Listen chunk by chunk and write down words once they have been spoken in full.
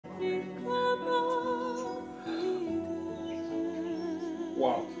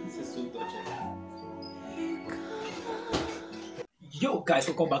Wow, this is so touching. Yo guys,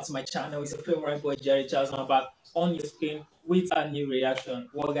 welcome back to my channel. It's your favorite boy Jerry Charles. I'm back on your screen with a new reaction.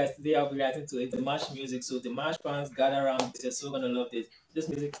 Well guys, today I'll be reacting to a Dimash music. So Dimash fans, gather around. You're so gonna love this. This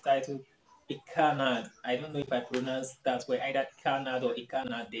music is titled ikanaide. I don't know if I pronounce that way, either ikanaide or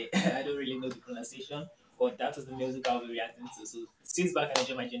ikanaide. I don't really know the pronunciation, but that is the music I'll be reacting to. So sit back and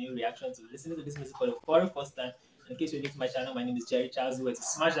enjoy my genuine reaction to listening to this music for the very first time. In case you're new to my channel, my name is Jerry Charles. To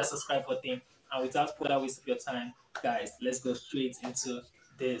smash that subscribe button, and without further waste of your time, guys, let's go straight into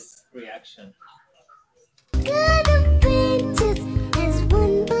this reaction. Good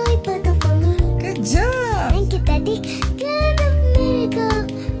job! Thank you, Daddy. God of miracle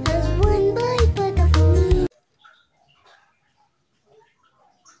has one boy but of me.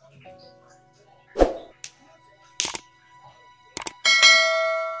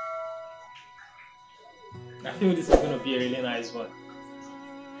 I feel this is going to be a really nice one.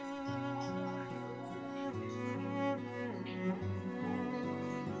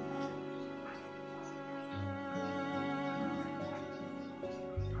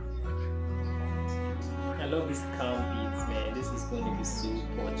 I love this calm beats, man. This is going to be so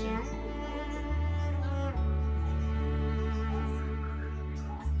touching.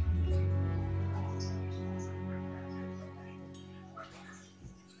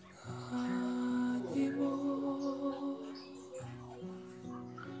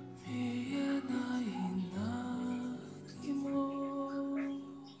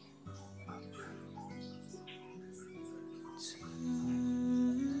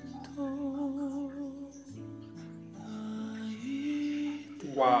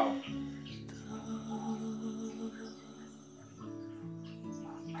 Wow.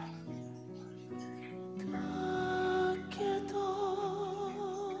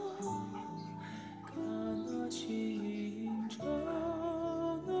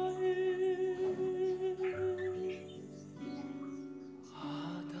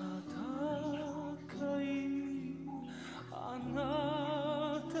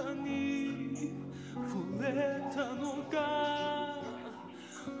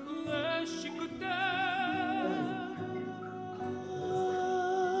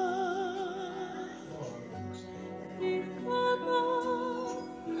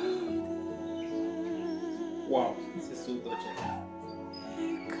 Wow, this is so touching.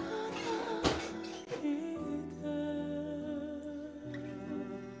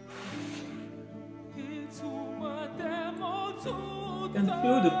 You can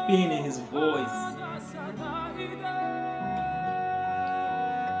feel the pain in his voice.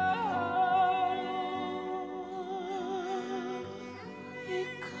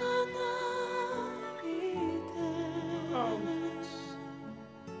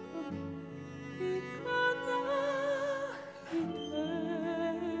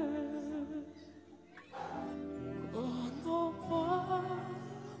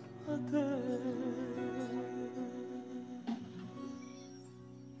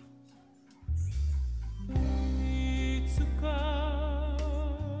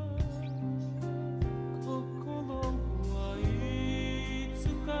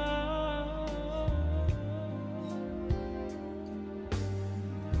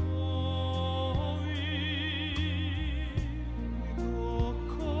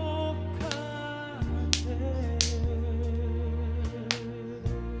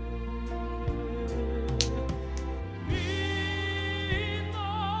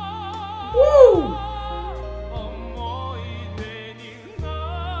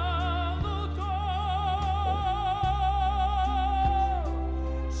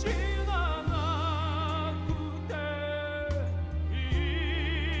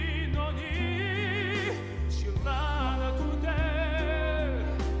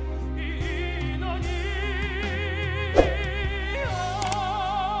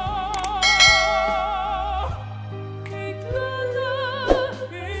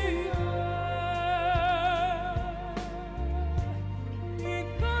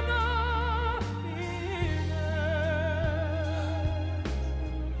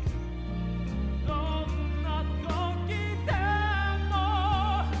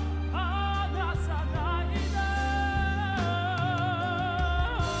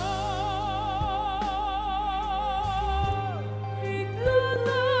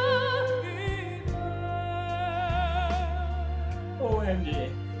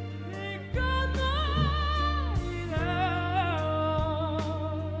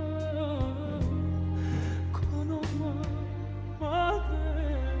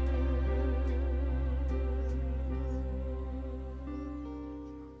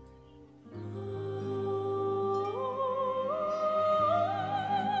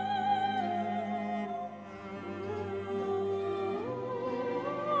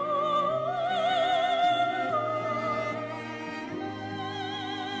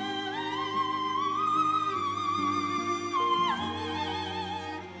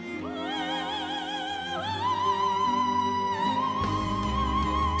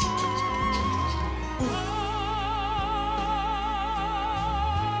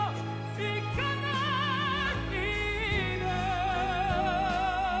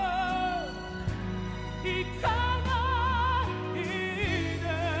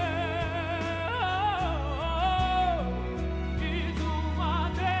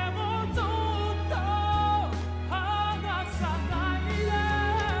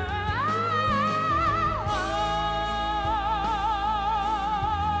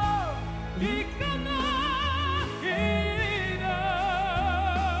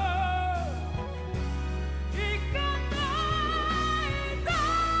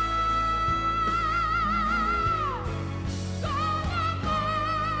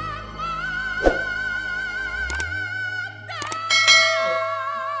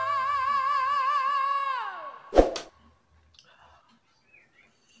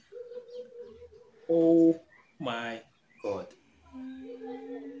 My God.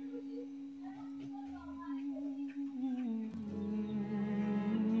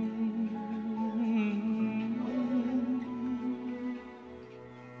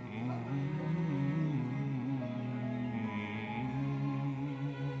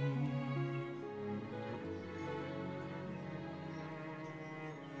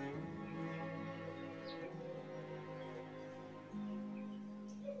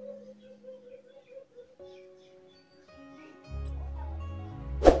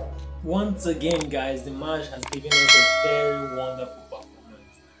 Once again, guys, Dimash has given us a very wonderful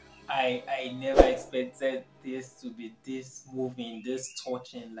performance. I never expected this to be this moving, this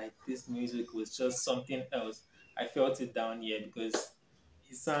touching. Like this music was just something else. I felt it down here because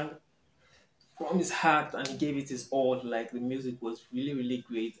he sang from his heart and he gave it his all. Like the music was really, really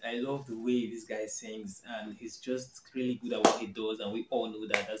great. I love the way this guy sings, and he's just really good at what he does, and we all know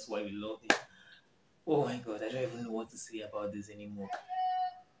that. That's why we love him. Oh my god, I don't even know what to say about this anymore.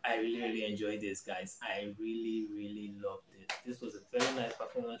 I really, really enjoyed this, guys. I really, really loved it. This was a very nice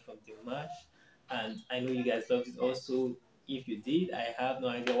performance from Dimash, and I know you guys loved it also. If you did, I have no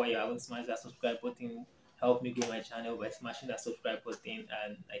idea why you haven't smashed that subscribe button. Help me grow my channel by smashing that subscribe button,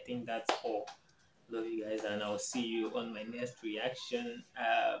 and I think that's all. Love you guys, and I'll see you on my next reaction.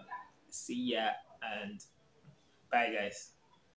 See ya, and bye, guys.